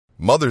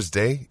Mother's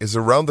Day is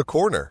around the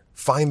corner.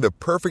 Find the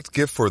perfect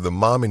gift for the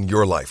mom in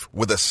your life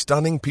with a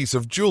stunning piece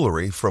of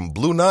jewelry from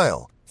Blue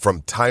Nile.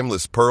 From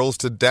timeless pearls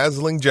to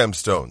dazzling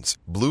gemstones,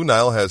 Blue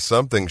Nile has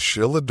something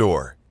she'll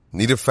adore.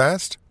 Need it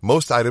fast?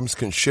 Most items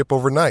can ship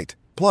overnight.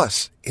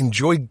 Plus,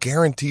 enjoy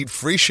guaranteed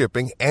free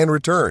shipping and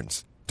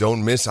returns.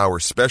 Don't miss our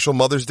special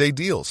Mother's Day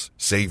deals.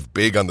 Save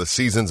big on the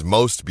season's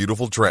most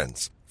beautiful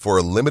trends. For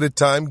a limited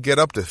time, get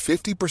up to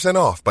 50%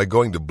 off by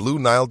going to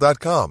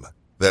BlueNile.com.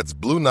 That's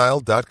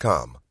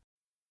BlueNile.com.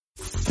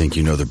 Think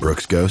you know the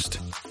Brooks Ghost?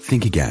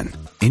 Think again.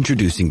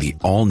 Introducing the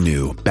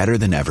all-new,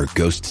 better-than-ever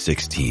Ghost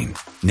 16.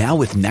 Now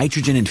with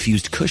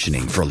nitrogen-infused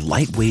cushioning for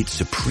lightweight,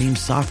 supreme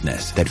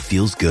softness that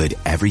feels good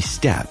every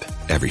step,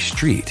 every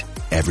street,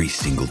 every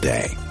single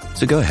day.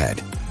 So go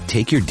ahead,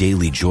 take your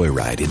daily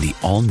joyride in the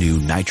all-new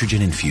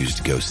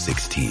nitrogen-infused Ghost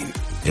 16.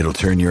 It'll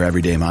turn your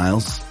everyday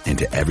miles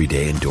into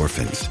everyday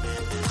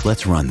endorphins.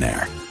 Let's run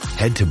there.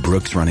 Head to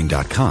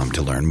brooksrunning.com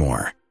to learn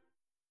more.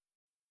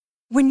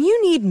 When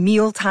you need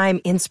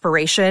mealtime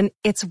inspiration,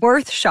 it's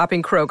worth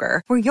shopping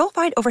Kroger, where you'll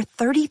find over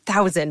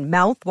 30,000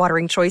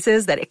 mouth-watering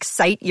choices that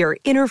excite your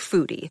inner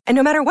foodie. And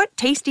no matter what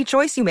tasty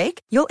choice you make,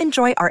 you'll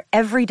enjoy our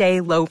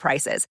everyday low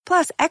prices,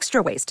 plus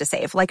extra ways to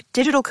save, like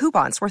digital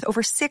coupons worth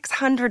over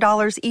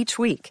 $600 each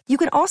week. You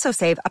can also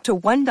save up to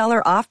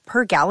 $1 off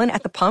per gallon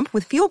at the pump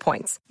with fuel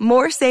points.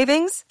 More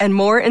savings and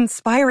more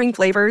inspiring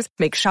flavors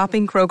make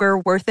shopping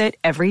Kroger worth it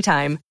every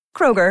time.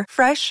 Kroger,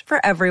 fresh for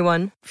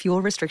everyone.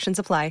 Fuel restrictions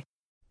apply.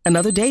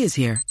 Another day is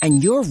here,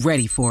 and you're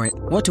ready for it.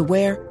 What to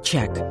wear?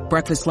 Check.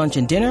 Breakfast, lunch,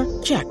 and dinner?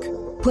 Check.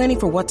 Planning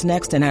for what's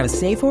next and how to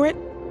save for it?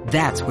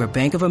 That's where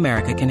Bank of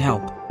America can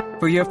help.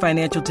 For your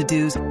financial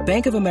to-dos,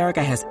 Bank of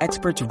America has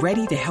experts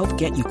ready to help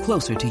get you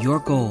closer to your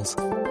goals.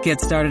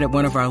 Get started at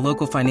one of our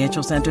local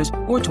financial centers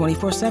or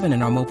 24/7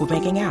 in our mobile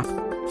banking app.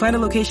 Find a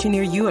location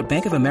near you at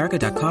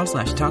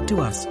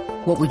bankofamerica.com/talktous.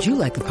 What would you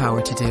like the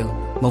power to do?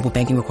 Mobile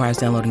banking requires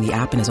downloading the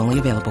app and is only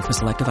available for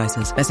select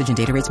devices. Message and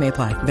data rates may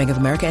apply. Bank of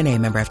America N.A.,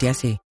 member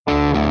FDIC.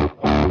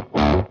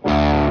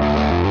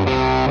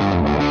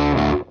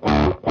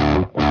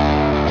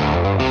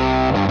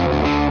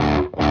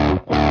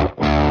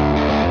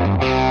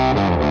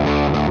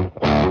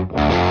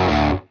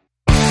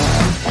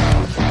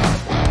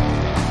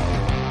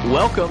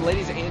 Welcome,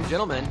 ladies and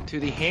gentlemen, to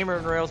the Hammer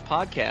and Rails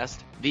podcast,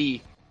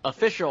 the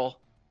official,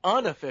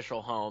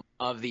 unofficial home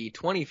of the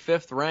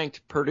 25th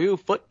ranked Purdue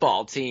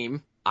football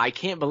team. I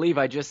can't believe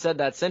I just said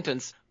that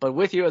sentence, but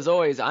with you as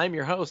always, I'm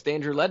your host,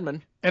 Andrew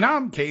Ledman. And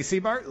I'm Casey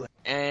Bartlett.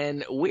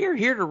 And we're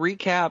here to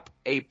recap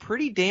a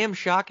pretty damn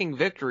shocking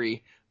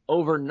victory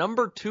over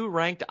number 2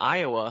 ranked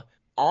Iowa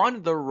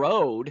on the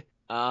road,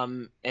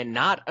 and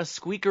not a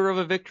squeaker of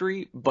a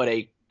victory, but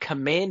a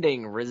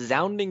commanding,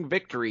 resounding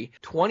victory,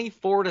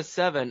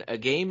 24-7, a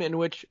game in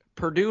which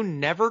Purdue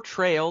never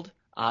trailed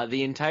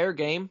the entire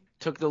game.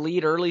 Took the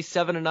lead early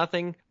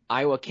 7-0.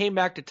 Iowa came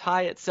back to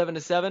tie at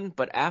 7-7,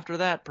 but after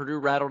that, Purdue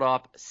rattled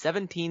off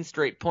 17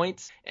 straight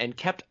points and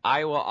kept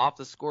Iowa off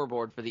the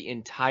scoreboard for the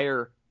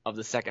entire of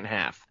the second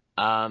half.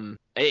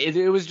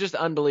 It was just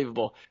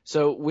unbelievable.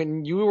 So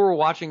when you were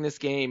watching this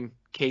game,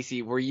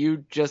 Casey, were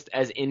you just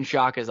as in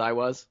shock as I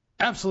was?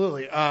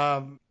 Absolutely.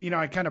 I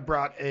kind of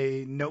brought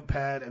a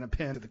notepad and a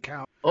pen to the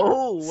couch.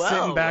 Oh, wow.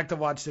 Sitting back to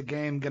watch the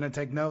game, going to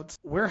take notes.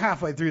 We're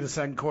halfway through the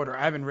second quarter.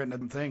 I haven't written a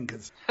thing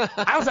because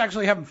I was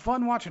actually having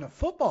fun watching a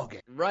football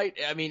game. Right.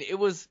 I mean, it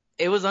was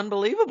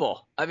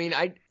unbelievable. I mean,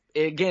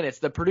 again, it's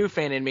the Purdue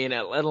fan in me, and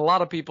a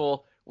lot of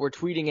people were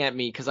tweeting at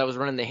me because I was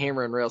running the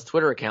Hammer and Rails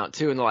Twitter account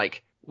too, and they're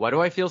like, why do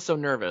I feel so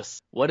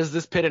nervous? What is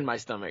this pit in my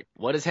stomach?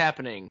 What is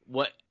happening?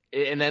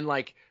 And then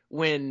like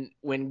when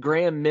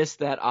Graham missed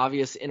that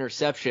obvious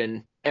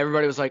interception,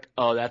 everybody was like,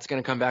 oh, that's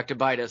going to come back to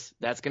bite us.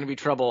 That's going to be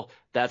trouble.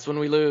 That's when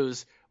we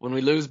lose. When we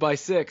lose by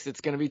 6,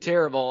 it's going to be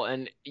terrible.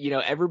 And,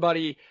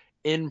 everybody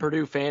in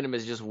Purdue fandom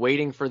is just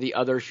waiting for the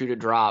other shoe to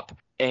drop,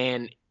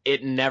 and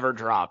it never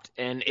dropped.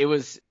 And it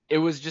was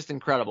just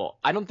incredible.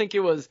 I don't think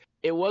it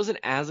wasn't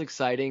as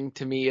exciting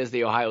to me as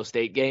the Ohio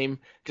State game,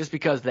 just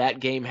because that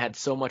game had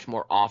so much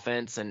more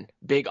offense and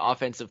big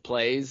offensive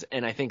plays,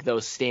 and I think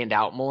those stand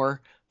out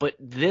more. But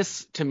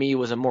this, to me,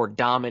 was a more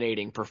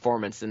dominating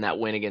performance than that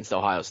win against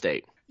Ohio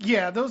State.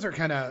 Yeah, those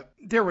are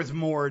there was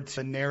more to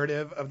the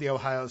narrative of the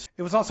Ohio's.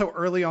 It was also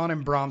early on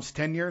in Brom's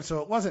tenure,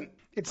 so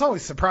it's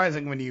always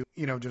surprising when you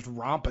just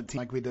romp a team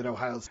like we did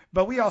Ohio's.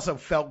 But we also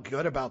felt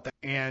good about that,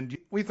 and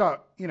we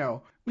thought,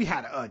 we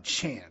had a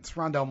chance.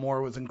 Rondell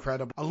Moore was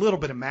incredible. A little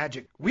bit of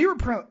magic. We're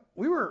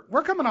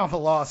coming off a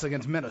loss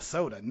against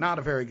Minnesota, not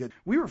a very good.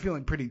 We were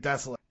feeling pretty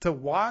desolate. To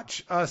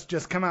watch us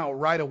just come out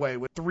right away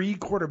with 3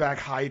 quarterback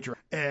hydra,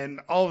 and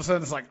all of a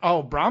sudden it's like,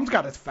 oh, Brom's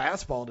got his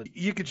fastball.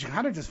 You could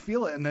kind of just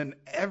feel it, and then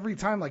every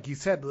time, like you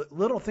said,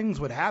 little things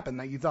would happen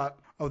that you thought,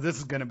 oh, this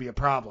is going to be a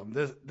problem.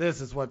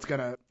 This is what's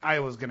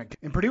Iowa's going to.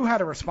 And Purdue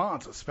had a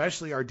response,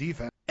 especially our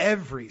defense,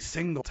 every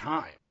single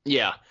time.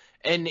 Yeah.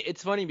 And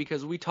it's funny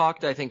because we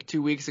talked, I think,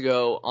 2 weeks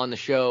ago on the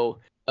show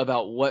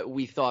about what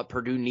we thought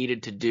Purdue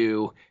needed to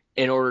do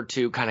in order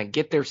to kind of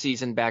get their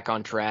season back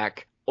on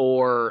track,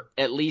 or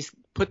at least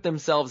put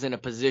themselves in a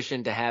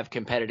position to have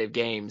competitive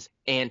games.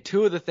 And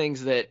two of the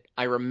things that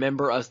I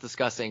remember us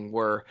discussing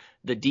were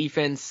the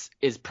defense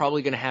is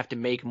probably going to have to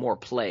make more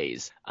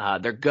plays.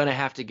 They're going to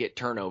have to get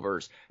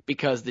turnovers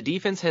because the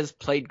defense has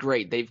played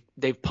great.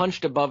 They've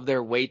punched above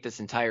their weight this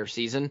entire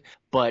season,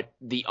 but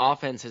the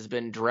offense has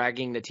been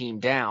dragging the team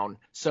down.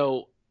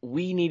 So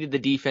we needed the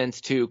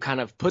defense to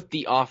kind of put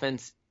the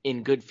offense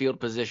in good field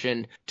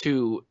position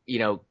to,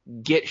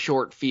 get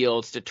short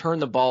fields, to turn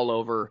the ball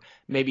over,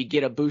 maybe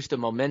get a boost of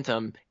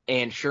momentum.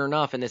 And sure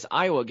enough, in this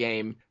Iowa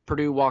game,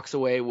 Purdue walks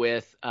away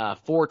with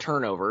 4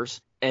 turnovers.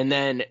 And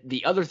then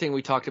the other thing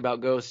we talked about,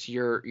 Ghost,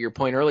 your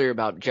point earlier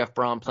about Jeff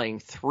Brom playing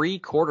 3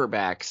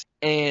 quarterbacks,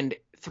 and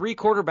 3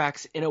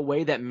 quarterbacks in a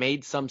way that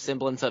made some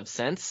semblance of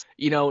sense.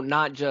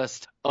 Not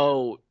just,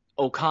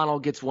 O'Connell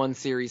gets one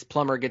series,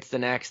 Plummer gets the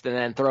next, and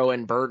then throw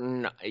in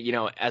Burton,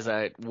 as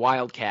a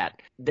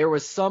wildcat. There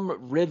was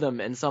some rhythm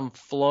and some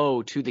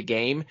flow to the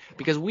game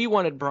because we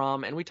wanted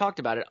Brom, and we talked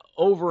about it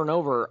over and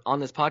over on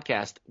this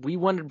podcast, we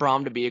wanted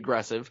Brom to be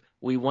aggressive.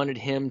 We wanted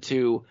him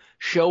to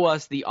show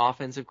us the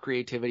offensive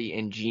creativity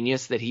and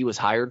genius that he was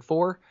hired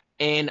for.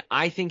 And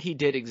I think he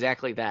did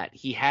exactly that.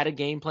 He had a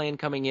game plan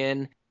coming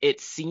in.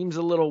 It seems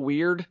a little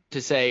weird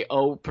to say,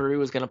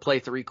 Purdue is going to play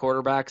 3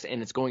 quarterbacks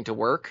and it's going to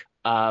work.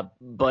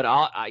 But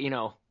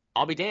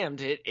I'll be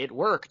damned. It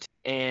worked.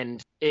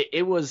 And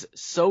it was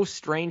so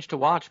strange to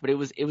watch, but it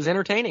was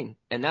entertaining.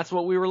 And that's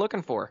what we were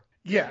looking for.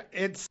 Yeah,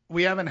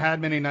 we haven't had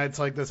many nights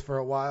like this for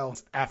a while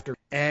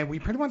and we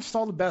pretty much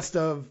saw the best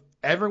of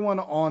everyone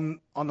on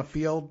the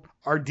field.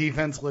 Our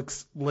defense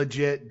looks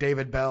legit.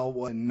 David Bell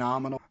was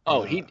phenomenal.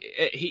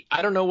 He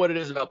I don't know what it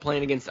is about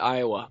playing against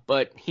Iowa,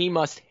 but he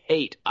must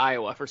hate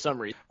Iowa for some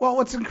reason. Well,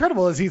 what's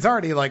incredible is he's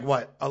already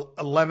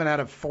 11 out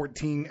of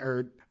 14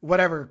 or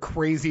whatever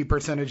crazy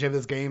percentage of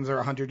his games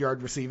are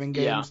 100-yard receiving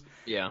games.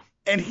 Yeah.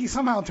 And he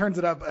somehow turns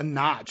it up a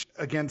notch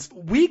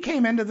we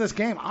came into this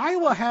game.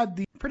 Iowa had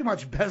the pretty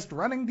much best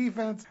running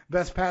defense,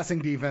 best passing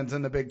defense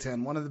in the Big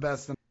Ten, one of the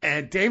best.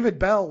 And David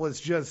Bell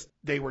was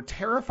they were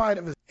terrified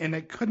of and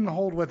they couldn't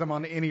hold with him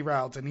on any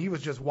routes. And he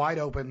was just wide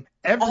open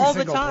all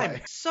single the time.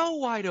 Play. So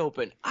wide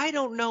open. I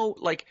don't know,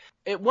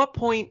 at what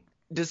point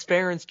does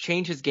Ferentz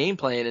change his game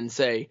plan and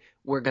say,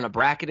 we're going to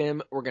bracket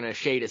him, we're going to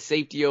shade a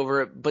safety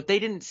over it? But they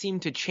didn't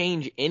seem to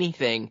change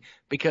anything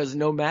because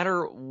no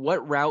matter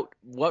what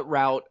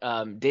route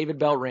David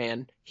Bell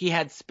ran, he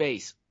had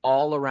space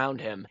all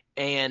around him,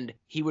 and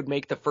he would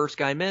make the first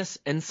guy miss,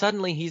 and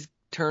suddenly he's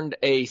turned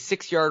a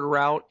 6-yard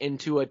route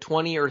into a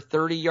 20 or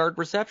 30-yard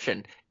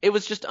reception. It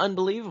was just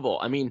unbelievable.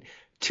 I mean,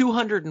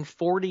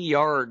 240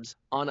 yards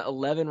on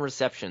 11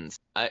 receptions.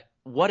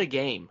 What a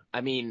game.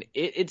 I mean,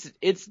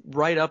 it's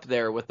right up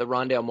there with the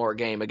Rondale Moore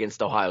game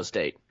against Ohio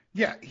State.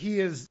 Yeah, he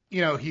is,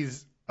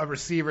 he's a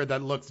receiver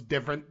that looks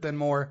different than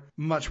Moore,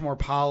 much more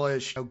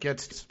polished,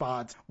 gets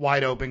spots,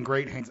 wide open,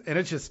 great hands. And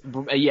it's just...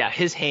 Yeah,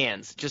 his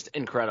hands, just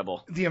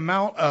incredible. The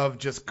amount of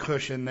just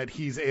cushion that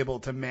he's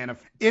able to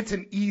manifest. It's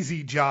an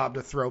easy job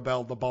to throw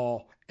Bell the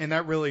ball. And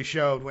that really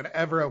showed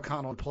whenever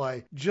O'Connell would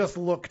play. Just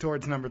look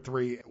towards number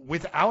 3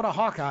 without a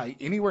Hawkeye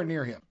anywhere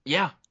near him.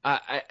 Yeah,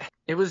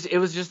 it was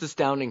just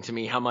astounding to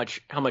me how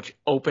much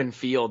open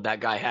field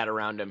that guy had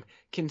around him.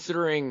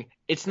 Considering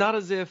it's not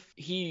as if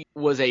he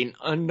was an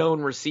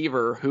unknown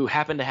receiver who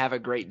happened to have a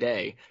great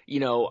day.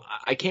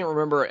 I can't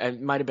remember.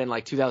 It might have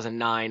been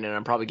 2009, and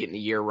I'm probably getting the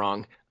year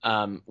wrong.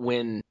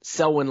 When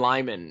Selwyn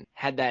Lyman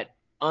had that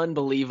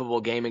unbelievable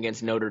game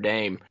against Notre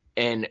Dame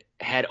and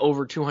had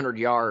over 200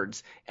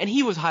 yards, and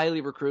he was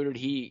highly recruited.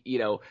 He,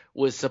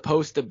 was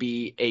supposed to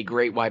be a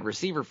great wide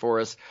receiver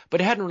for us,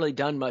 but hadn't really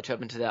done much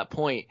up until that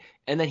point.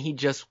 And then he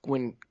just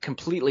went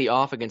completely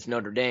off against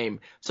Notre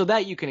Dame. So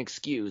that you can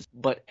excuse,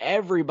 but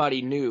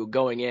everybody knew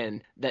going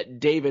in that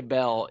David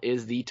Bell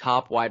is the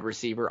top wide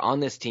receiver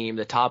on this team,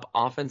 the top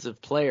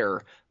offensive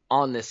player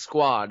on this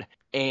squad,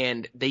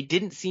 and they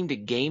didn't seem to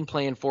game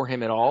plan for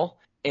him at all.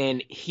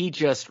 And he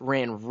just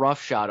ran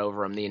roughshod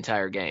over him the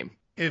entire game.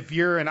 If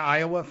you're an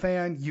Iowa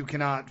fan, you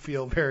cannot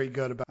feel very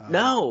good about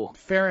No.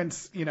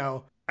 Ferentz,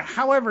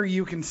 however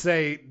you can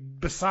say,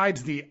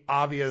 besides the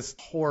obvious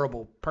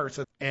horrible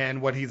person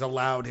and what he's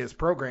allowed his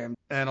program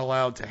and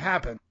allowed to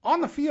happen,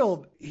 on the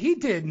field, he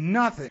did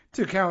nothing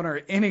to counter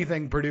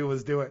anything Purdue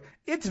was doing.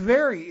 It's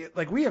very,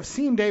 we have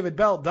seen David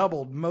Bell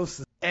doubled most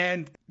of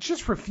and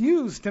just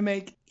refused to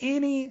make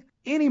any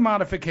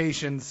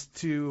modifications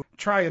to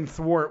try and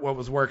thwart what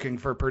was working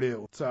for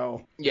Purdue.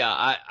 So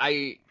yeah,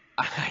 I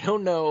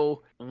don't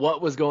know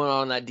what was going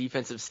on that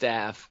defensive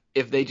staff.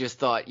 If they just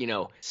thought,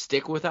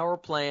 stick with our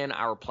plan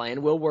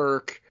will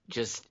work.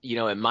 Just,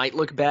 it might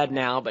look bad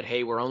now, but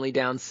hey, we're only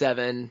down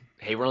 7.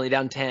 Hey, we're only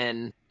down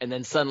 10. And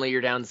then suddenly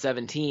you're down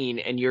 17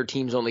 and your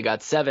team's only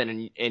got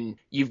 7. And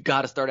you've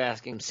got to start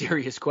asking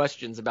serious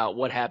questions about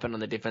what happened on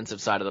the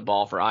defensive side of the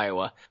ball for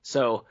Iowa.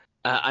 So,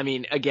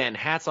 again,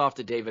 hats off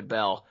to David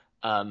Bell.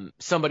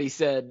 Somebody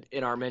said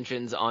in our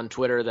mentions on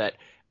Twitter that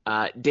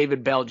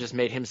David Bell just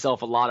made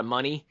himself a lot of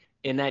money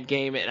in that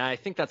game, and I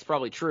think that's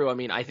probably true.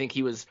 I think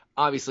he was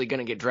obviously going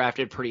to get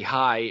drafted pretty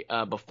high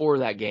before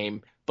that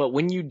game, but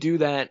when you do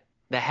that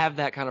have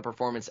that kind of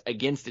performance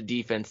against a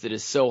defense that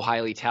is so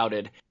highly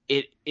touted,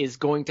 it is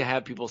going to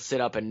have people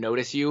sit up and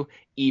notice you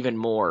even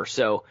more.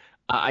 So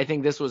I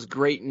think this was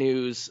great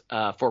news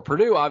for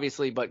Purdue,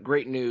 obviously, but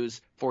great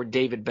news for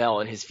David Bell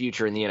and his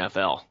future in the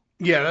NFL.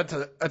 Yeah,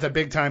 that's a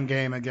big time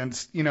game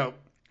against,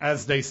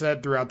 as they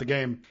said throughout the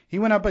game, he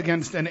went up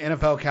against an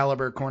NFL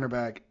caliber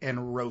cornerback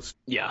and roast.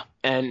 Yeah,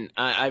 and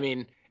I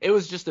mean, it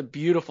was just a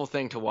beautiful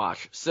thing to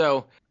watch.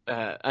 So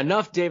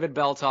enough David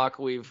Bell talk.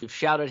 We've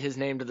shouted his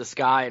name to the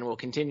sky, and we'll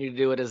continue to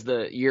do it as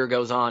the year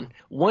goes on.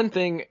 One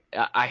thing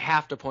I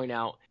have to point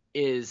out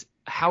is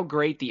how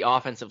great the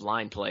offensive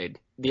line played.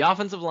 The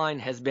offensive line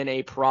has been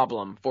a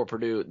problem for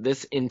Purdue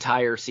this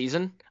entire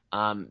season.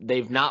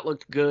 They've not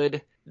looked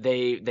good.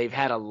 They've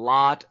had a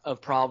lot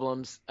of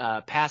problems,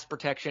 pass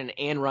protection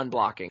and run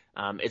blocking.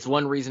 It's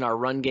one reason our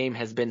run game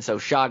has been so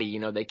shoddy.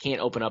 They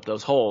can't open up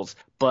those holes.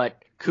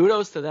 But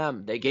kudos to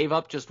them. They gave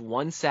up just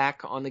 1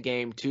 sack on the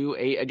game to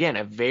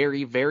a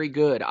very, very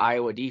good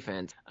Iowa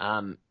defense.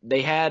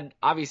 They had,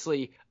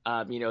 obviously,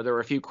 there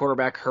were a few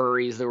quarterback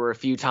hurries. There were a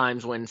few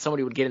times when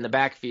somebody would get in the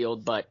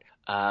backfield. But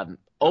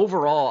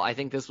overall, I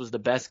think this was the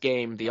best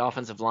game the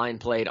offensive line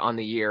played on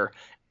the year.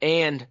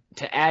 And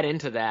to add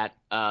into that,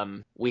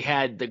 we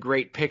had the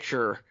great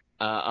picture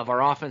of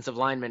our offensive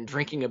linemen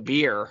drinking a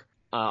beer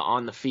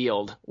on the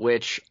field,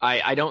 which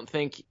I don't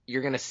think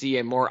you're going to see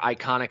a more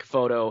iconic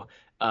photo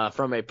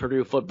from a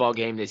Purdue football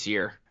game this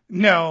year.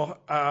 No,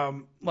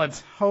 let's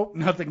hope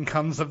nothing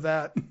comes of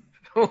that.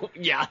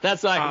 Yeah,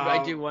 that's why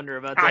I do wonder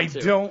about that too.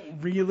 I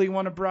don't really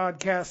want to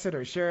broadcast it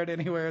or share it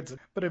anywhere,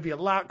 but it'd be a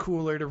lot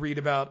cooler to read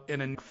about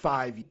in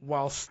 5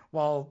 years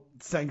while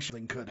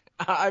sanctioning could.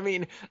 I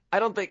mean, I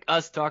don't think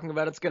us talking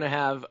about it's going to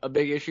have a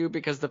big issue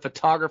because the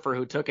photographer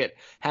who took it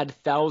had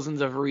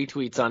thousands of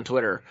retweets on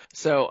Twitter.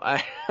 So I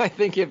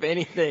think if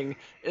anything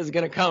is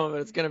going to come of it,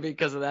 it's going to be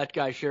because of that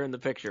guy sharing the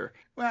picture.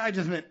 Well, I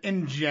just meant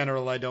in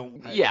general, I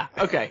don't. Yeah,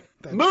 okay.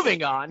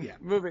 Moving on. Yeah.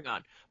 Moving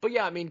on. But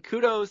yeah, I mean,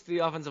 kudos to the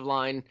offensive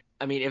line.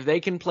 I mean, if they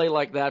can play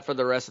like that for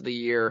the rest of the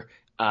year,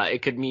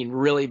 it could mean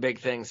really big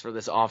things for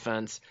this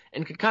offense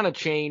and could kind of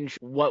change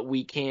what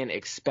we can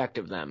expect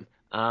of them.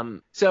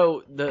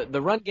 So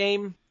the run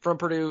game from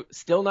Purdue,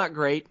 still not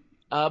great,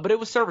 but it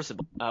was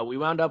serviceable. We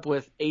wound up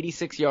with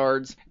 86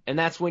 yards, and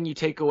that's when you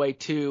take away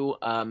 2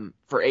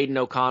 for Aiden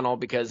O'Connell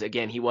because,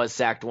 again, he was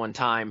sacked 1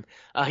 time.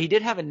 He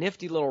did have a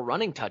nifty little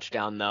running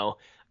touchdown, though.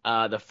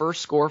 The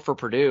first score for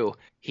Purdue,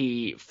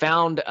 he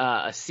found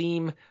a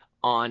seam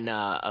on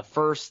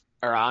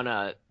on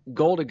a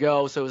goal to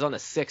go, so it was on the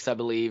 6, I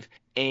believe,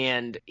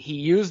 and he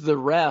used the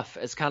ref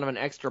as kind of an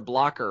extra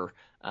blocker.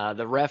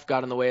 The ref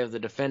got in the way of the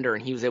defender,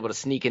 and he was able to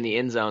sneak in the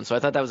end zone. So I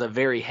thought that was a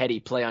very heady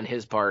play on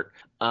his part.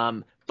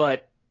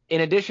 But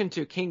in addition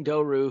to King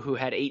Doru, who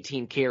had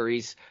 18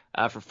 carries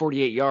for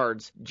 48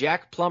 yards,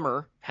 Jack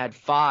Plummer had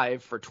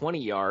 5 for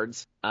 20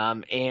 yards,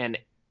 and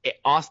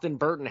Austin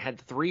Burton had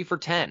 3 for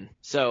 10.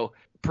 So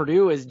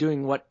Purdue is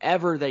doing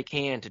whatever they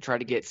can to try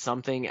to get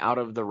something out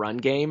of the run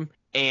game,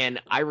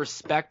 and I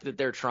respect that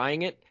they're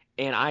trying it.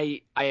 And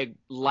I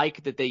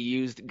like that they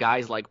used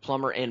guys like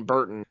Plummer and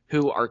Burton,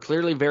 who are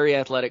clearly very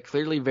athletic,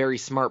 clearly very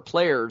smart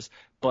players,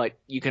 but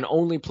you can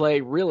only play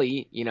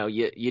really,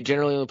 you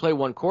generally only play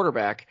 1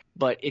 quarterback.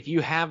 But if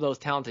you have those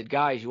talented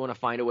guys, you want to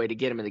find a way to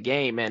get them in the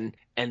game.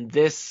 And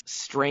this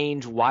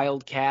strange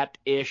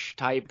wildcat-ish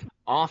type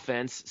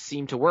offense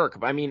seemed to work.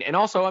 I mean,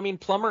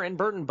 Plummer and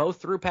Burton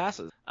both threw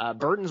passes.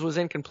 Burton's was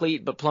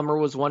incomplete, but Plummer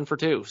was 1 for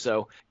 2.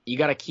 So you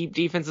got to keep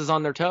defenses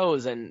on their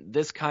toes. And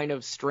this kind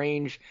of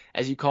strange,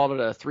 as you called it,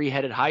 a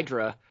 3-headed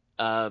hydra,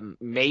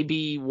 may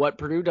be what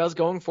Purdue does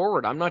going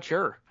forward. I'm not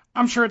sure.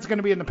 I'm sure it's going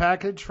to be in the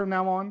package from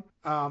now on.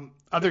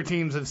 Other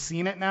teams have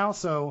seen it now,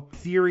 so in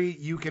theory,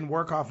 you can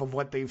work off of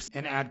what they've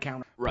and add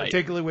counter. Right.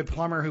 Particularly with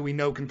Plummer, who we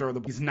know can throw the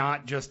ball. He's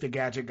not just a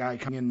gadget guy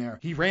coming in there.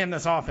 He ran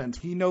this offense.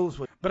 He knows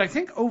what. But I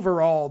think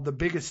overall, the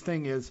biggest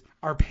thing is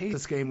our pace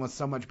this game was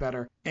so much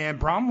better. And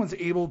Brom was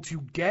able to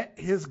get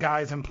his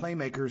guys and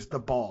playmakers the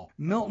ball.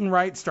 Milton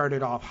Wright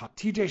started off hot.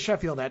 TJ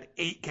Sheffield had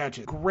 8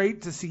 catches.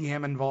 Great to see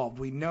him involved.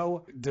 We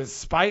know,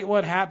 despite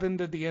what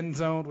happened at the end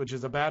zone, which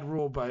is a bad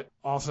rule, but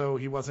also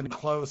he wasn't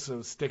close,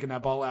 so sticking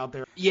that ball out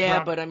there.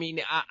 Yeah, but I mean,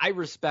 I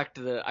respect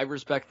the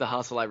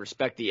hustle. I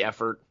respect the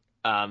effort.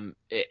 And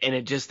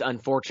it's just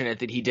unfortunate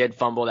that he did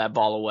fumble that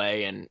ball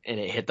away and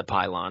it hit the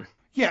pylon.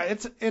 Yeah,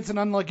 it's an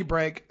unlucky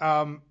break.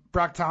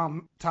 Brock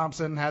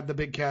Thompson had the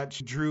big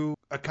catch, drew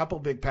a couple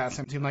big passes.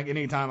 It seemed like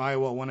anytime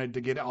Iowa wanted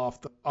to get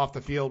off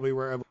the field, we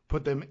were able to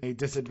put them in a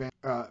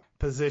disadvantaged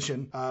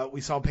position.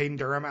 We saw Peyton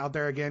Durham out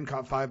there again,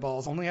 caught 5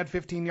 balls, only had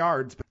 15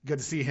 yards. But good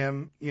to see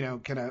him,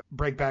 kind of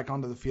break back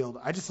onto the field.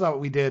 I just thought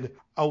we did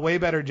a way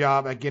better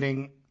job at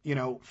getting,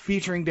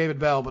 featuring David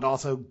Bell, but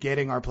also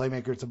getting our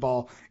playmakers the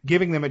ball,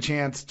 giving them a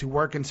chance to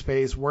work in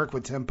space, work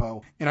with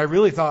tempo. And I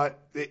really thought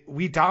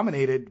we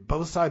dominated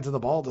both sides of the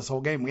ball this whole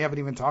game. We haven't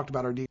even talked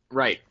about our defense.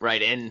 Right.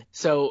 And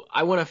so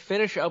I want to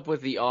finish up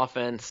with the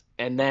offense,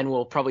 and then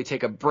we'll probably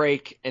take a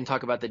break and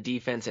talk about the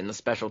defense and the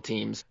special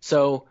teams.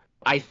 So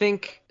I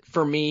think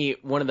for me,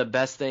 one of the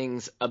best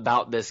things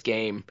about this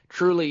game,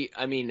 truly,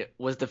 I mean,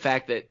 was the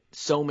fact that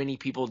so many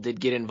people did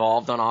get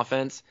involved on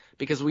offense,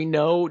 because we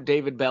know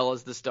David Bell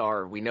is the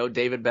star. We know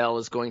David Bell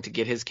is going to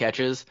get his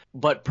catches,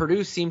 but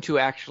Purdue seemed to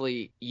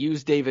actually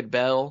use David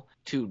Bell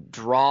to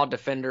draw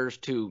defenders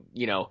to,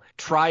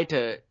 try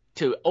to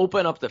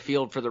open up the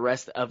field for the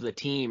rest of the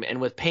team. And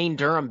with Payne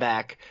Durham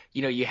back,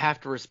 you have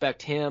to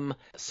respect him.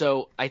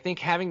 So I think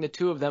having the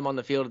two of them on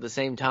the field at the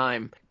same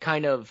time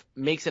kind of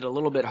makes it a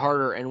little bit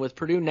harder. And with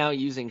Purdue now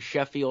using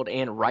Sheffield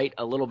and Wright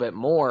a little bit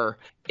more,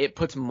 it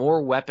puts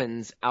more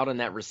weapons out in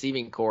that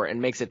receiving core and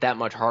makes it that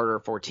much harder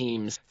for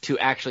teams to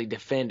actually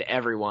defend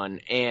everyone.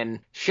 And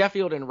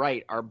Sheffield and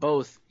Wright are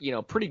both,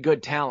 pretty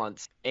good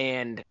talents.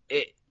 And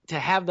to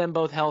have them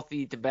both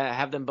healthy, to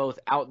have them both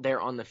out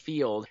there on the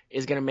field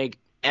is going to make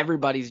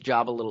everybody's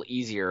job a little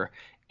easier.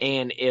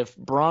 And if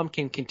Brohm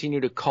can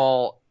continue to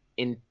call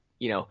in,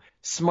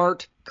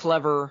 smart,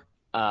 clever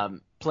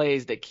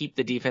plays that keep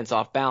the defense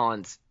off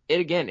balance,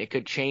 it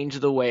could change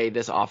the way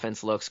this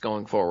offense looks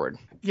going forward.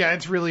 Yeah,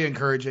 it's really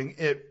encouraging.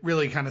 It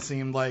really kind of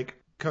seemed like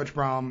Coach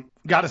Brohm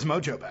got his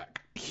mojo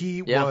back.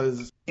 He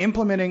was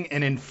implementing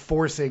and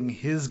enforcing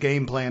his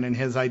game plan and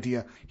his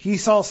idea. He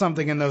saw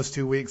something in those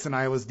 2 weeks in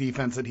Iowa's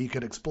defense that he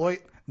could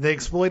exploit. They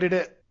exploited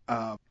it.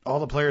 All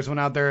the players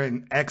went out there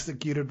and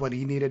executed what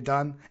he needed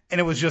done.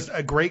 And it was just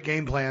a great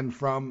game plan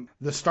from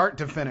the start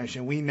to finish,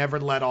 and we never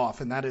let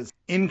off. And that is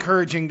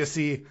encouraging to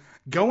see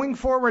going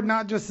forward,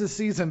 not just this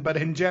season, but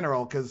in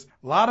general, because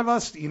a lot of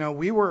us,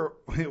 we were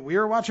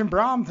watching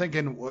Brohm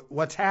thinking,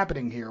 what's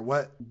happening here?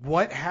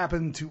 What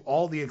happened to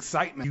all the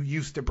excitement you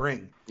used to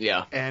bring?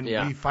 Yeah. And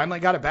we finally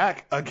got it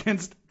back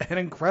against an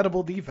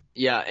incredible defense.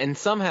 Yeah, and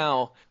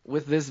somehow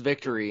with this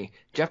victory,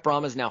 Jeff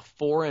Brohm is now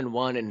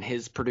 4-1 in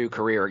his Purdue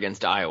career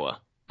against Iowa.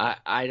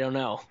 I don't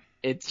know.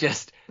 It's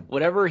just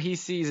whatever he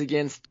sees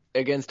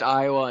against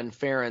Iowa and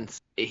Ferentz,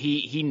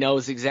 he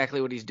knows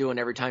exactly what he's doing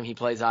every time he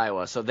plays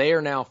Iowa. So they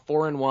are now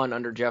 4-1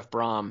 under Jeff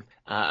Brohm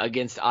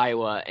against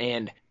Iowa,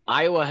 and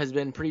Iowa has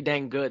been pretty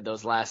dang good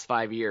those last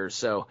 5 years.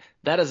 So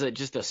that is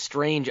just a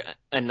strange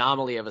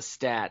anomaly of a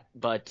stat.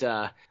 But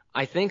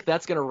I think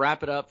that's going to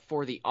wrap it up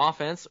for the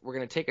offense. We're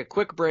going to take a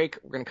quick break.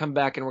 We're going to come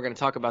back and we're going to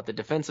talk about the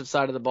defensive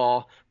side of the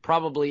ball,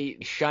 probably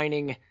the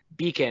shining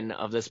beacon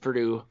of this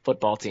Purdue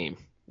football team.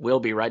 We'll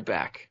be right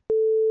back.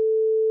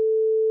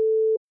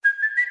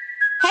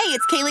 Hey,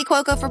 it's Kaylee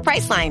Cuoco for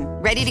Priceline.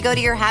 Ready to go to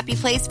your happy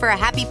place for a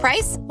happy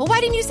price? Well, why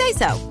didn't you say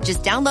so?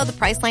 Just download the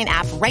Priceline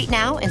app right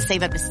now and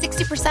save up to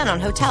 60% on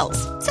hotels.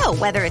 So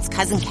whether it's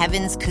Cousin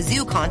Kevin's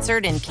Kazoo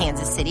Concert in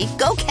Kansas City,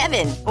 go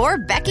Kevin, or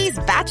Becky's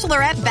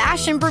Bachelorette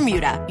Bash in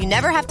Bermuda, you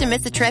never have to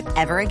miss a trip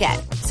ever again.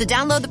 So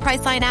download the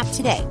Priceline app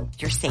today.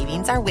 Your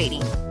savings are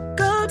waiting.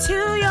 Go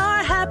to your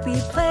happy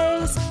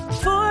place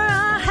for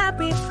a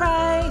happy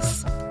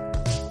price.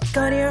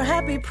 Go to your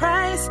happy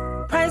price,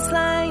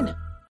 Priceline.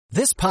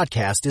 This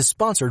podcast is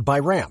sponsored by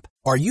Ramp.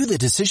 Are you the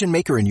decision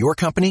maker in your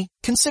company?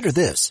 Consider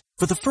this.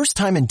 For the first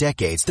time in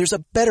decades, there's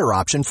a better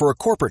option for a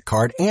corporate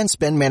card and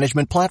spend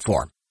management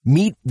platform.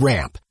 Meet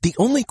Ramp, the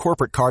only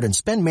corporate card and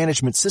spend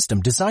management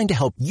system designed to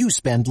help you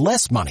spend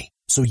less money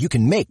so you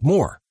can make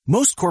more.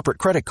 Most corporate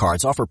credit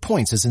cards offer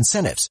points as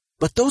incentives,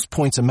 but those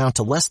points amount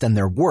to less than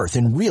their worth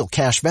in real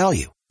cash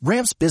value.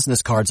 Ramp's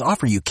business cards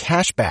offer you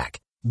cash back,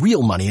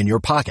 real money in your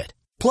pocket.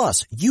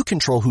 Plus, you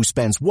control who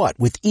spends what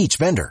with each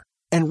vendor.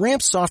 And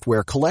Ramp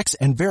software collects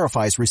and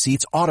verifies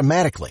receipts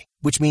automatically,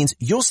 which means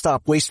you'll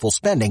stop wasteful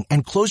spending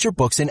and close your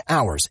books in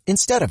hours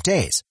instead of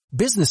days.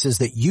 Businesses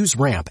that use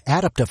Ramp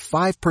add up to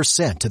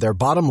 5% to their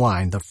bottom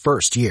line the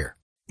first year.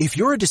 If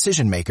you're a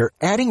decision maker,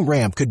 adding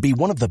Ramp could be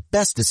one of the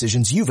best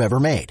decisions you've ever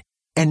made.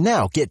 And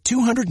now get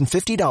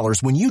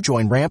 $250 when you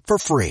join Ramp for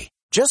free.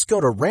 Just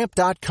go to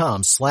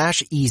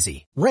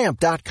ramp.com/easy.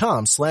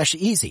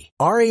 Ramp.com/easy.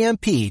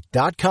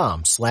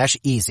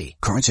 RAMP.com/easy.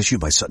 Cards issued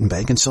by Sutton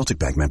Bank and Celtic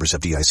Bank, members of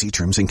FDIC.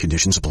 Terms and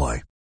conditions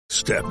apply.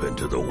 Step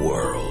into the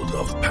world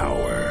of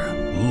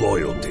power,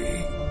 loyalty,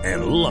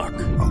 and luck.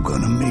 I'm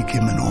gonna make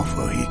him an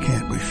offer he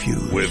can't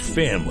refuse. With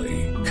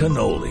family,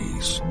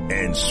 cannolis,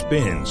 and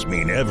spins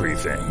mean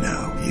everything.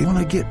 Now, you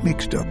wanna get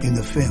mixed up in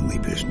the family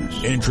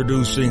business.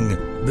 Introducing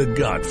The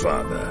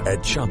Godfather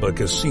at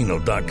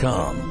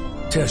ChumbaCasino.com.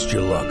 Test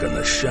your luck in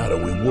the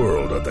shadowy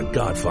world of The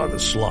Godfather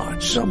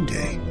slot.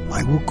 Someday,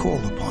 I will call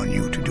upon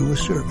you to do a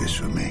service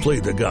for me. Play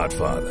The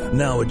Godfather,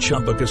 now at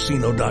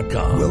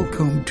ChumbaCasino.com.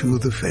 Welcome to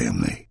the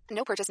family.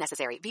 No purchase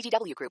necessary.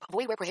 VGW Group.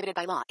 Void where prohibited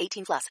by law.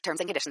 18+. Terms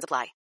and conditions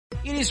apply.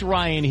 It is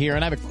Ryan here,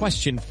 and I have a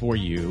question for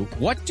you.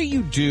 What do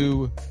you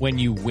do when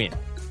you win?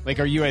 Like,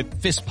 are you a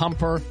fist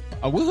pumper,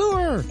 a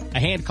woohooer, a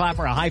hand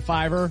clapper, a high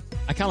fiver?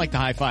 I kind of like the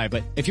high five,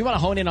 but if you want to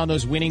hone in on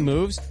those winning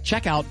moves,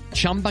 check out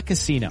Chumba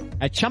Casino.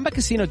 At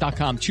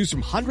ChumbaCasino.com, choose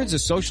from hundreds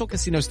of social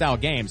casino-style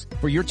games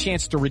for your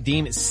chance to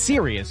redeem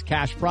serious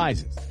cash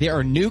prizes. There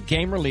are new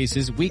game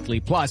releases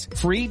weekly, plus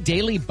free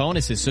daily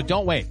bonuses, so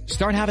don't wait.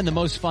 Start having the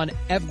most fun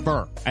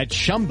ever at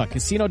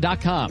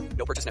ChumbaCasino.com.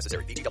 No purchase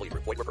necessary. VGW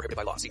Group. Void where prohibited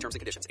by law. See terms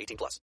and conditions.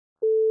 18+.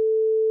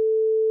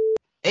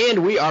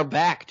 And we are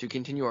back to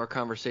continue our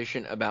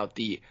conversation about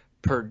the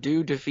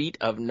Purdue defeat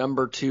of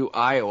number 2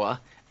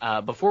 Iowa.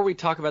 Before we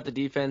talk about the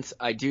defense,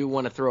 I do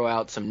want to throw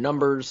out some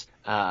numbers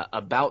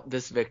about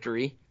this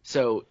victory.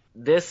 So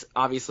this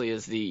obviously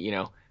is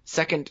the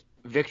second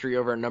victory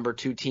over a number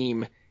 2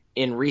 team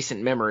in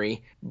recent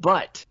memory,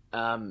 but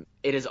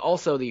it is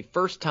also the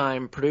first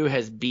time Purdue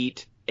has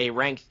beat a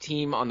ranked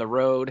team on the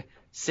road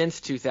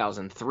since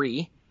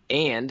 2003,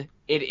 and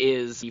it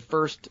is the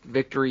first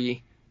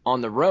victory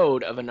on the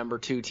road of a number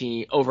 2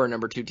 team over a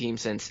number 2 team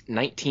since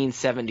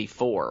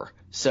 1974.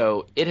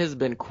 So it has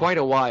been quite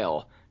a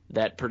while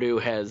that Purdue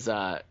has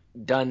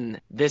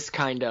done this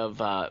kind of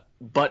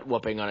butt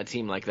whooping on a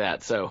team like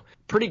that. So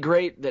pretty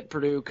great that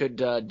Purdue could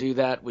do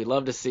that. We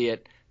love to see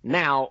it.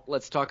 Now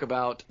let's talk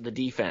about the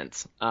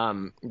defense.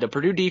 The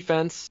Purdue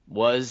defense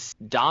was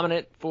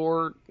dominant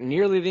for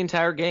nearly the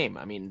entire game.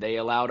 I mean, they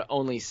allowed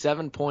only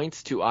 7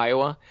 points to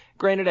Iowa.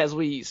 Granted, as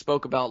we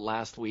spoke about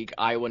last week,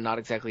 Iowa not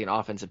exactly an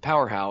offensive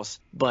powerhouse,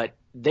 but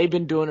they've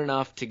been doing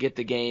enough to get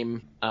the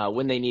game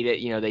when they need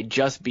it. They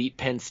just beat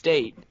Penn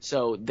State,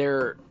 so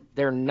they're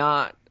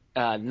not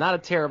a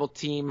terrible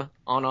team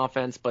on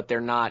offense, but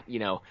they're not,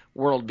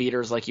 world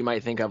beaters like you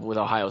might think of with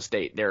Ohio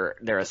State.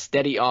 They're a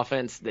steady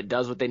offense that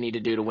does what they need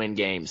to do to win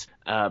games.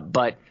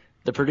 But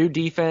the Purdue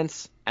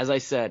defense, as I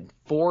said,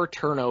 4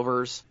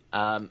 turnovers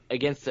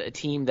against a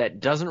team that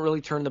doesn't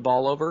really turn the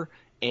ball over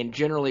and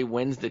generally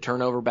wins the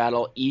turnover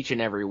battle each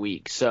and every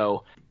week.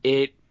 So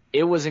it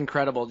was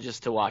incredible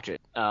just to watch it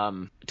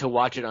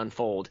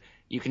unfold.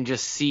 You can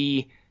just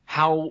see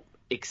how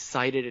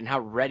excited and how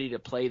ready to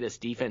play this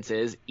defense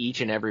is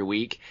each and every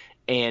week.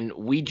 And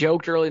we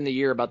joked early in the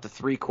year about the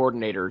 3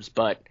 coordinators,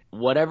 but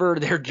whatever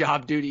their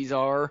job duties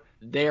are,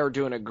 they are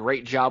doing a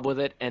great job with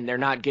it, and they're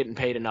not getting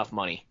paid enough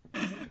money.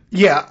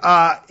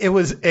 Yeah, it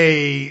was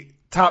a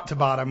top to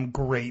bottom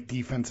great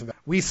defensive.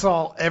 We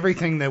saw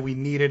everything that we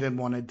needed and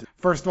wanted.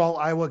 First of all,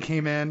 Iowa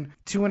came in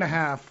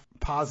 2.5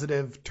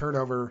 positive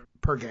turnover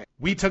per game.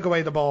 We took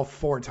away the ball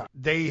 4 times.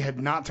 They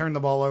had not turned the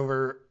ball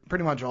over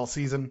pretty much all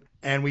season,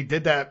 and we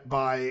did that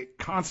by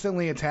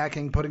constantly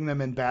attacking, putting them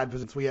in bad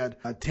positions. We had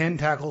 10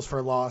 tackles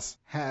for loss,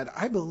 had,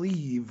 I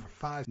believe,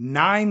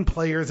 9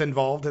 players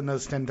involved in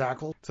those 10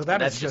 tackles. So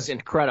that's just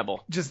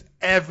incredible. Just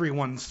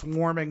everyone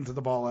swarming to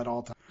the ball at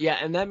all times. Yeah,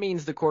 and that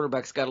means the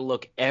quarterback's got to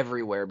look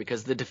everywhere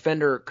because the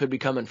defender could be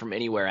coming from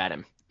anywhere at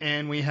him.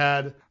 And we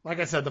had,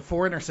 like I said, the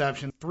 4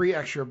 interceptions, 3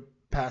 extra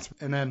pass,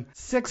 and then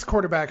 6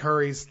 quarterback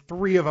hurries.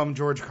 3 of them,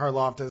 George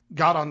Karlaftis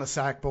got on the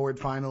sack board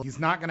finally. He's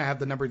not going to have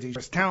the number D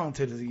as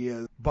talented as he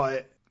is,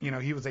 but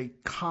he was a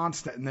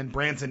constant. And then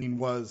Branson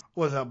was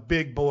a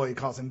big boy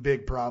causing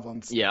big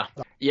problems. Yeah,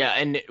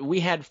 and we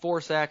had 4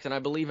 sacks, and I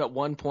believe at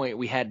one point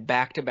we had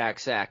back-to-back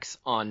sacks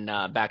on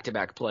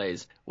back-to-back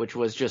plays, which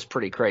was just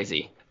pretty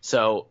crazy.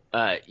 So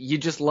you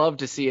just love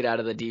to see it out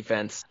of the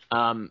defense.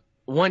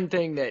 One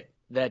thing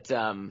that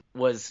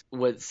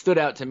stood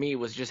out to me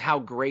was just how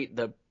great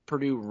the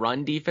Purdue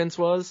run defense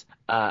was.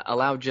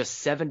 Allowed just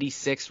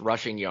 76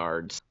 rushing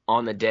yards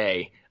on the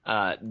day.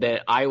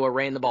 That Iowa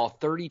ran the ball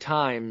 30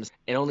 times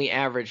and only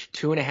averaged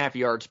 2.5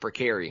 yards per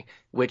carry,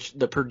 which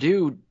the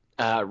Purdue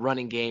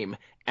running game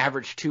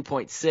averaged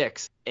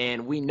 2.6,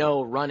 and we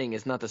know running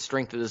is not the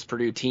strength of this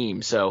Purdue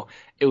team, so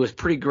it was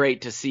pretty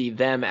great to see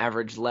them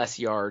average less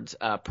yards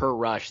per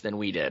rush than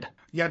we did.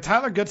 Yeah,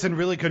 Tyler Goodson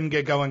really couldn't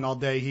get going all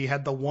day. He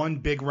had the one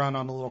big run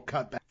on a little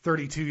cutback,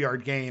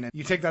 32-yard gain. And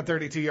you take that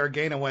 32-yard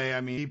gain away, I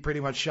mean, he pretty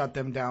much shut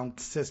them down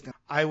consistently.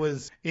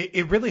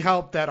 It really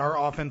helped that our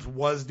offense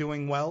was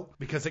doing well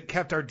because it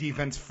kept our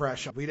defense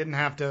fresh. We didn't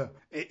have to,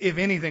 if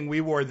anything,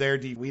 we wore their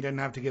defense. We didn't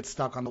have to get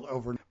stuck on the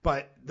over.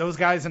 But those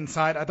guys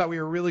inside, I thought we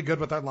were really good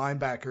with our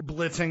linebacker,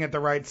 blitzing at the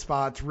right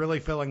spots, really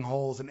filling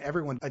holes, and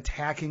everyone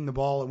attacking the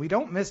ball. And we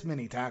don't miss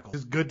many tackles.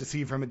 It's good to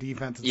see from a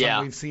defense. It's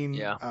something we've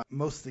seen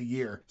most of the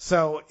year.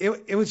 So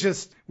it was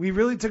just, we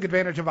really took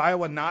advantage of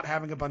Iowa not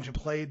having a bunch of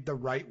played the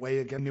right way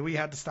again. Knew we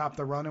had to stop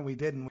the run, and we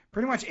didn't.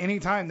 Pretty much any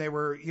time they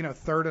were,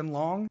 3rd and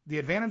long, the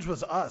advantage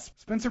was us.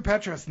 Spencer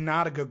Petras,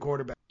 not a good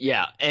quarterback.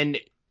 Yeah, and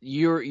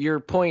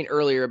your point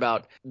earlier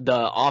about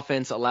the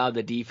offense allowed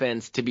the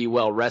defense to be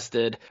well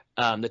rested.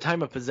 The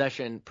time of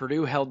possession,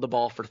 Purdue held the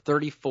ball for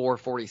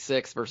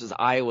 34-46 versus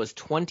Iowa's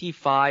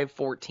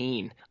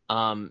 25-14.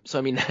 So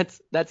I mean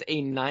that's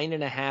a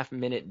 9.5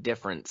 minute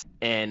difference,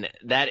 and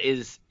that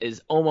is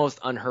almost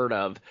unheard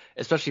of,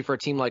 especially for a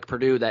team like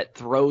Purdue that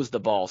throws the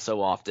ball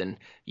so often.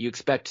 You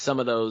expect some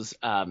of those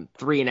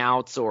 3 and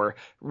outs or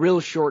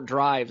real short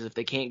drives if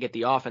they can't get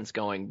the offense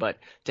going, but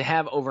to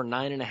have over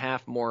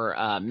 9.5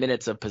 more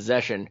minutes of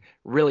possession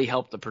really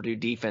helped the Purdue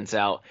defense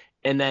out.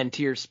 And then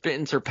to your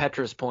Spencer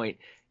Petras point,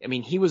 I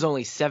mean, he was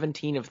only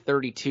 17 of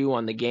 32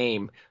 on the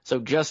game, so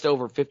just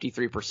over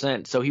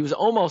 53%. So he was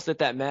almost at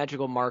that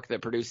magical mark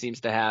that Purdue seems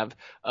to have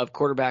of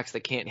quarterbacks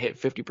that can't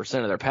hit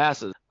 50% of their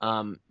passes.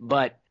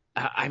 But,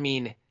 I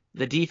mean,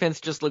 the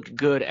defense just looked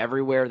good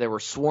everywhere. They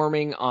were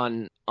swarming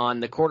on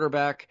the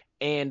quarterback.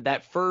 And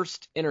that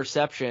first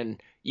interception,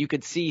 you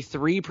could see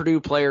 3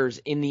 Purdue players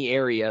in the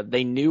area.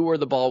 They knew where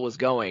the ball was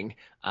going,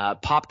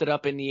 popped it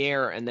up in the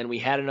air, and then we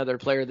had another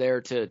player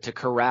there to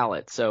corral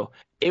it. So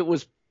it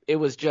was it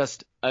was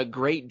just a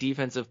great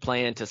defensive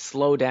plan to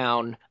slow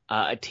down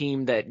a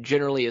team that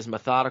generally is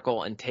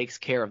methodical and takes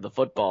care of the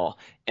football.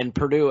 And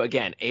Purdue,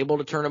 again, able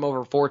to turn them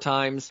over 4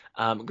 times.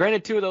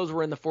 Granted, 2 of those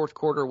were in the fourth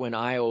quarter when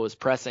Iowa was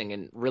pressing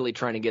and really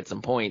trying to get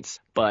some points.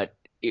 But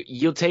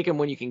you'll take them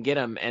when you can get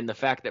them. And the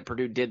fact that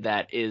Purdue did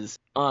that is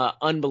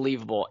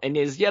unbelievable, and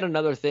is yet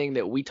another thing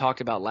that we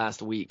talked about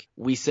last week.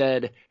 We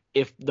said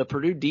if the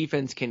Purdue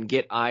defense can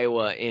get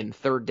Iowa in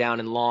 3rd down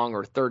and long,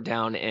 or 3rd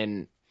down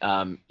and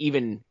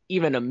even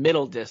a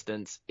middle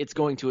distance, it's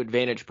going to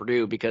advantage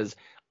Purdue, because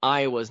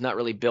Iowa's not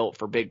really built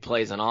for big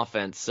plays on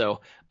offense.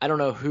 So I don't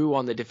know who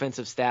on the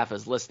defensive staff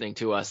is listening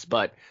to us,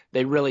 but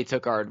they really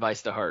took our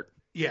advice to heart.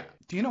 Yeah.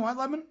 Do you know what,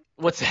 Lemon?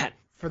 What's that?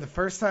 For the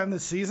first time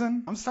this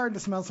season, I'm starting to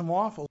smell some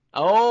waffles.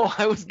 Oh,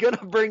 I was going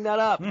to bring that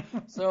up.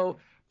 So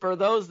for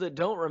those that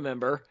don't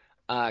remember,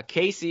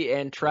 Casey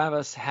and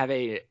Travis have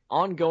a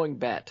ongoing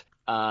bet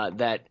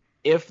that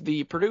if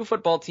the Purdue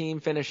football team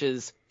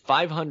finishes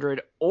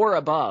 500 or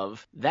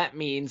above, that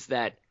means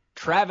that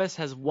Travis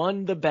has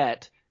won the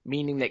bet,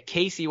 meaning that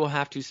Casey will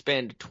have to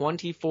spend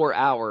 24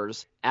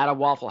 hours at a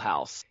Waffle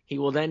House. He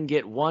will then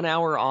get 1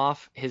 hour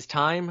off his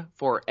time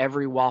for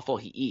every waffle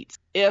he eats.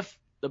 If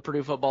the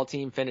Purdue football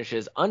team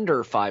finishes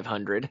under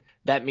 500,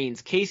 that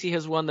means Casey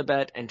has won the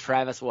bet and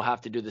Travis will have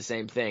to do the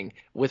same thing.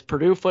 With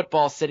Purdue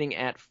football sitting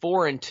at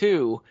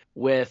 4-2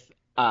 with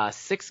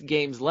 6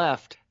 games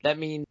left, that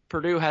means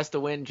Purdue has to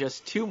win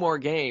just 2 more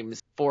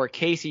games for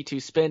Casey to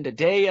spend a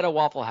day at a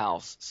Waffle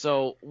House.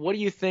 So what do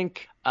you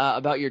think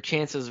about your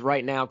chances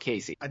right now,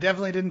 Casey? I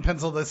definitely didn't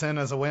pencil this in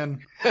as a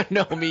win.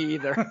 No, me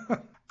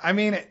either. I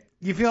mean,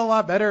 you feel a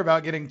lot better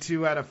about getting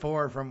 2 out of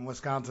 4 from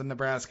Wisconsin,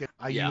 Nebraska.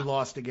 IU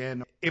lost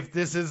again. If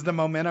this is the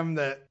momentum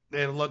that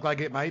it looked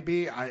like it might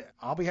be,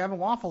 I'll be having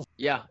waffles.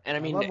 Yeah, and I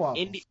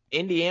mean,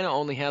 Indiana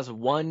only has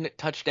 1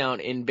 touchdown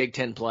in Big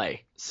Ten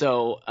play.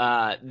 So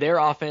their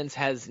offense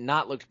has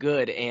not looked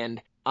good,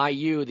 and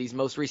IU these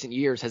most recent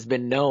years has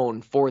been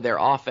known for their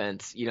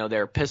offense,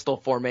 their pistol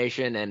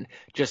formation and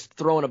just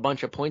throwing a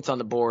bunch of points on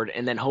the board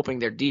and then hoping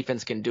their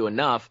defense can do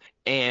enough.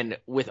 And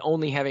with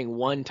only having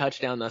 1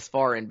 touchdown thus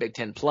far in Big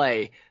Ten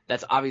play,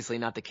 that's obviously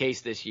not the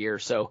case this year.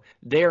 So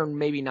they're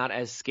maybe not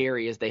as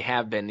scary as they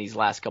have been these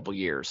last couple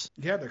years.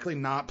 Yeah, they're clearly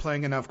not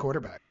playing enough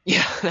quarterback.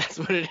 Yeah, that's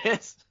what it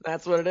is.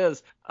 That's what it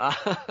is.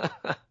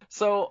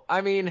 So,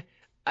 I mean,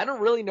 I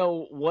don't really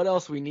know what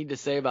else we need to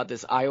say about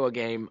this Iowa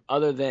game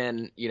other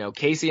than,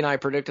 Casey and I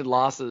predicted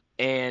losses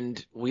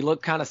and we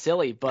look kind of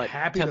silly, but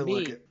happy to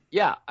look it.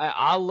 Yeah,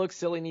 I'll look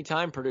silly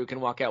anytime Purdue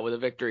can walk out with a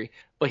victory.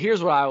 But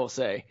here's what I will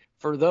say.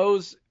 For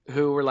those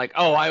who were like,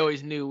 oh, I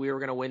always knew we were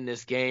going to win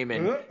this game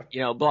and,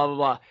 blah, blah,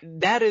 blah.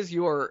 That is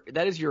your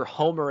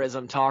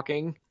homerism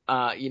talking.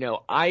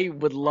 I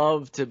would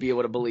love to be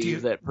able to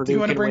believe that Purdue. Do you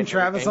want to bring win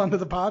Travis onto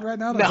the pod right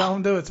now to tell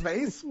him to his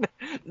face?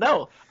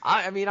 No,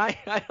 I mean, I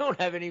don't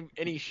have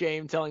any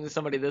shame telling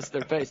somebody this to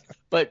their face.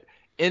 But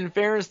in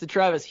fairness to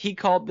Travis, he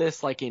called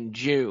this like in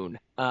June.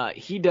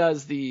 He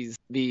does these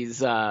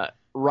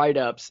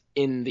write-ups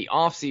in the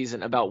off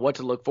season about what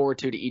to look forward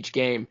to each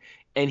game.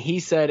 And he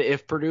said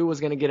if Purdue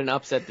was going to get an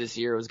upset this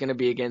year, it was going to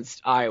be against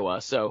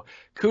Iowa. So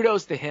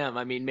kudos to him.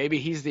 I mean, maybe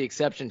he's the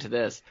exception to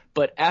this.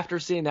 But after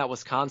seeing that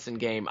Wisconsin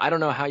game, I don't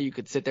know how you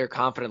could sit there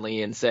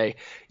confidently and say,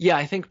 yeah,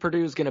 I think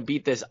Purdue is going to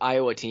beat this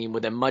Iowa team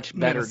with a much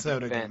better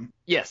Minnesota defense. Game.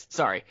 Yes,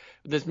 sorry.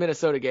 This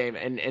Minnesota game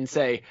and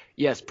say,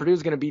 yes,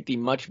 Purdue's going to beat the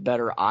much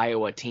better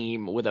Iowa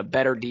team with a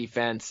better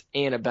defense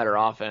and a better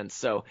offense.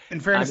 So in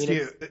fairness to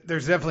you,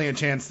 there's definitely a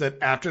chance that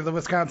after the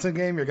Wisconsin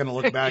game, you're going to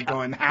look back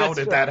going, how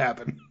did that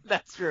happen?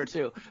 That's true,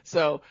 too.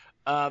 So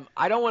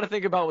I don't want to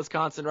think about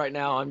Wisconsin right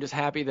now. I'm just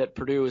happy that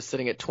Purdue is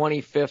sitting at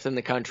 25th in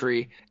the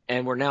country,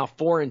 and we're now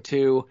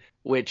 4-2,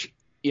 which,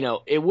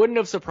 it wouldn't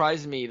have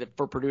surprised me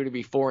for Purdue to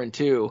be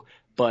 4-2,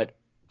 but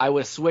I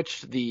would have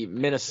switched the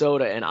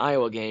Minnesota and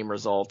Iowa game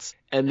results,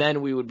 and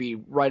then we would be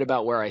right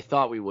about where I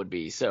thought we would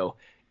be. So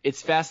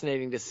it's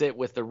fascinating to sit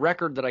with the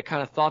record that I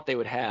kind of thought they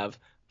would have,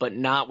 but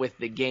not with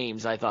the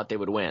games I thought they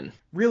would win.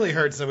 Really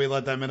hurts that we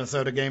let that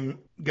Minnesota game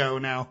go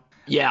now.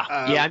 Yeah,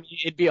 I mean,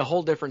 it'd be a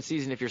whole different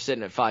season if you're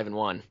sitting at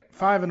 5-1.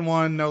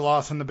 5-1, no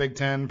loss in the Big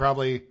Ten,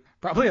 probably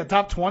a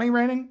top 20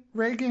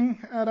 ranking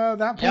at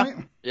that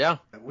point. Yeah.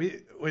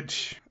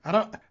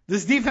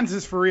 This defense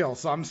is for real,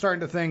 so I'm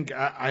starting to think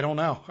I don't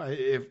know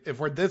if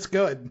we're this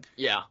good.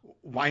 Yeah.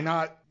 Why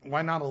not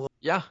a little?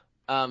 Yeah.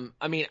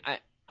 I mean,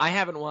 I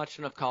haven't watched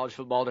enough college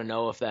football to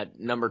know if that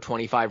number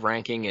 25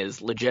 ranking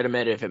is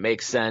legitimate, if it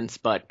makes sense,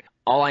 but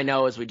all I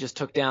know is we just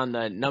took down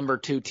the number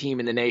 2 team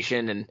in the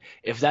nation, and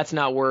if that's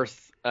not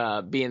worth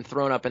being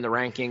thrown up in the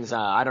rankings,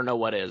 I don't know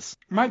what is.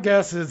 My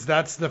guess is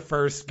that's the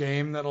first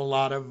game that a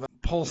lot of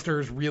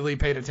pollsters really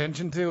paid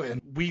attention to,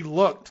 and we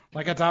looked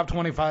like a top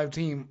 25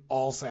 team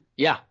all set.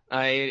 Yeah,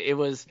 it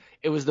was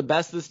the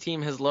best this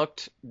team has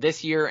looked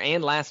this year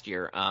and last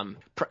year.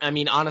 I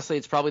mean, honestly,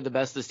 it's probably the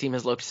best this team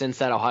has looked since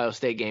that Ohio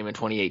State game in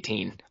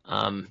 2018.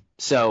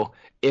 So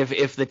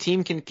if the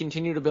team can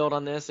continue to build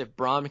on this, if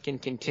Brom can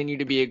continue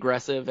to be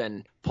aggressive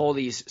and pull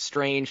these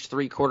strange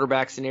 3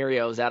 quarterback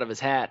scenarios out of his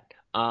hat,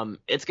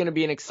 it's going to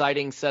be an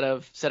exciting set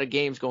of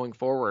games going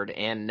forward.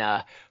 And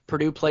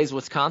Purdue plays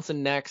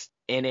Wisconsin next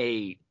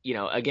in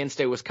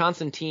against a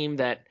Wisconsin team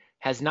that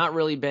has not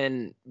really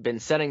been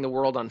setting the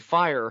world on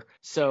fire.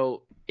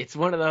 So it's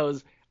one of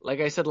those, like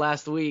I said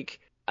last week,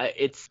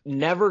 it's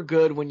never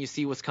good when you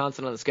see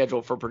Wisconsin on the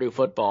schedule for Purdue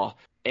football.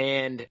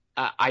 And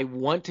I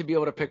want to be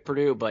able to pick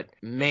Purdue, but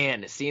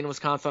man, seeing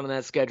Wisconsin on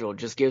that schedule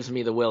just gives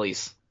me the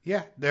willies.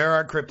 Yeah, they're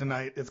our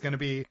kryptonite. It's going to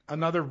be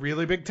another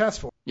really big test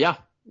for them.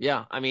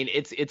 Yeah. I mean,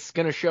 it's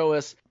going to show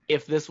us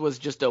if this was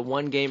just a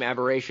one-game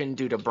aberration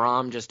due to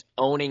Brom just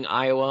owning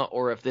Iowa,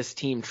 or if this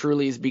team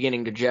truly is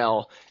beginning to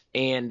gel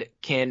and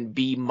can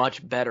be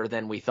much better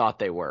than we thought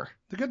they were.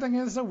 The good thing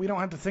is, though, we don't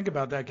have to think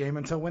about that game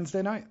until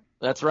Wednesday night.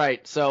 That's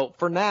right. So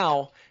for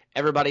now,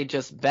 everybody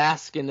just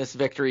bask in this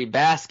victory,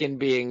 bask in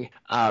being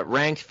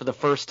ranked for the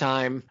first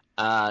time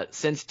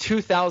since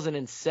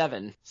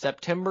 2007.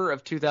 September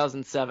of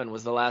 2007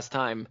 was the last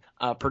time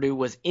Purdue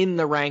was in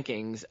the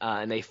rankings,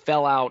 and they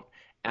fell out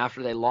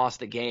after they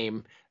lost a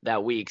game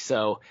that week.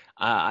 So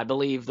I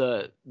believe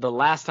the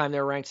last time they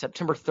were ranked,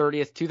 September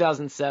 30th,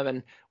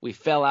 2007, we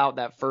fell out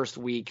that first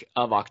week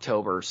of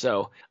October.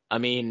 So, I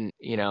mean,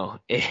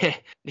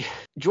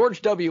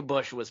 George W.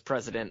 Bush was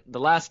president the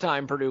last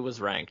time Purdue was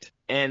ranked,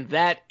 and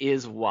that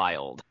is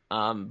wild.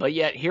 But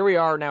yet here we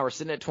are now. We're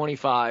sitting at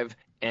 25,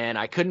 and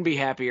I couldn't be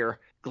happier.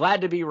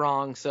 Glad to be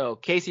wrong. So,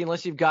 Casey,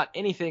 unless you've got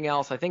anything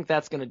else, I think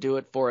that's going to do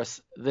it for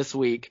us this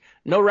week.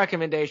 No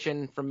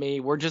recommendation from me.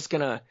 We're just going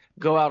to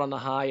go out on the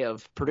high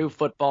of Purdue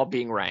football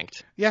being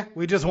ranked. Yeah,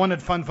 we just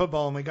wanted fun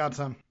football, and we got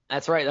some.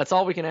 That's right. That's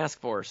all we can ask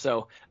for.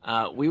 So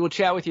we will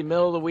chat with you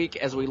middle of the week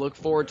as we look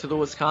forward to the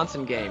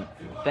Wisconsin game.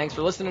 Thanks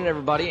for listening,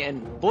 everybody.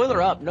 And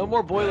boiler up. No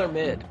more boiler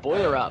mid.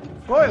 Boiler up.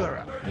 Boiler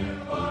up.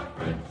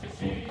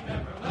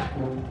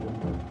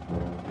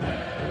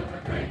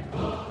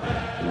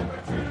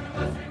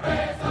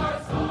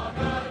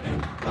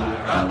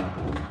 Up.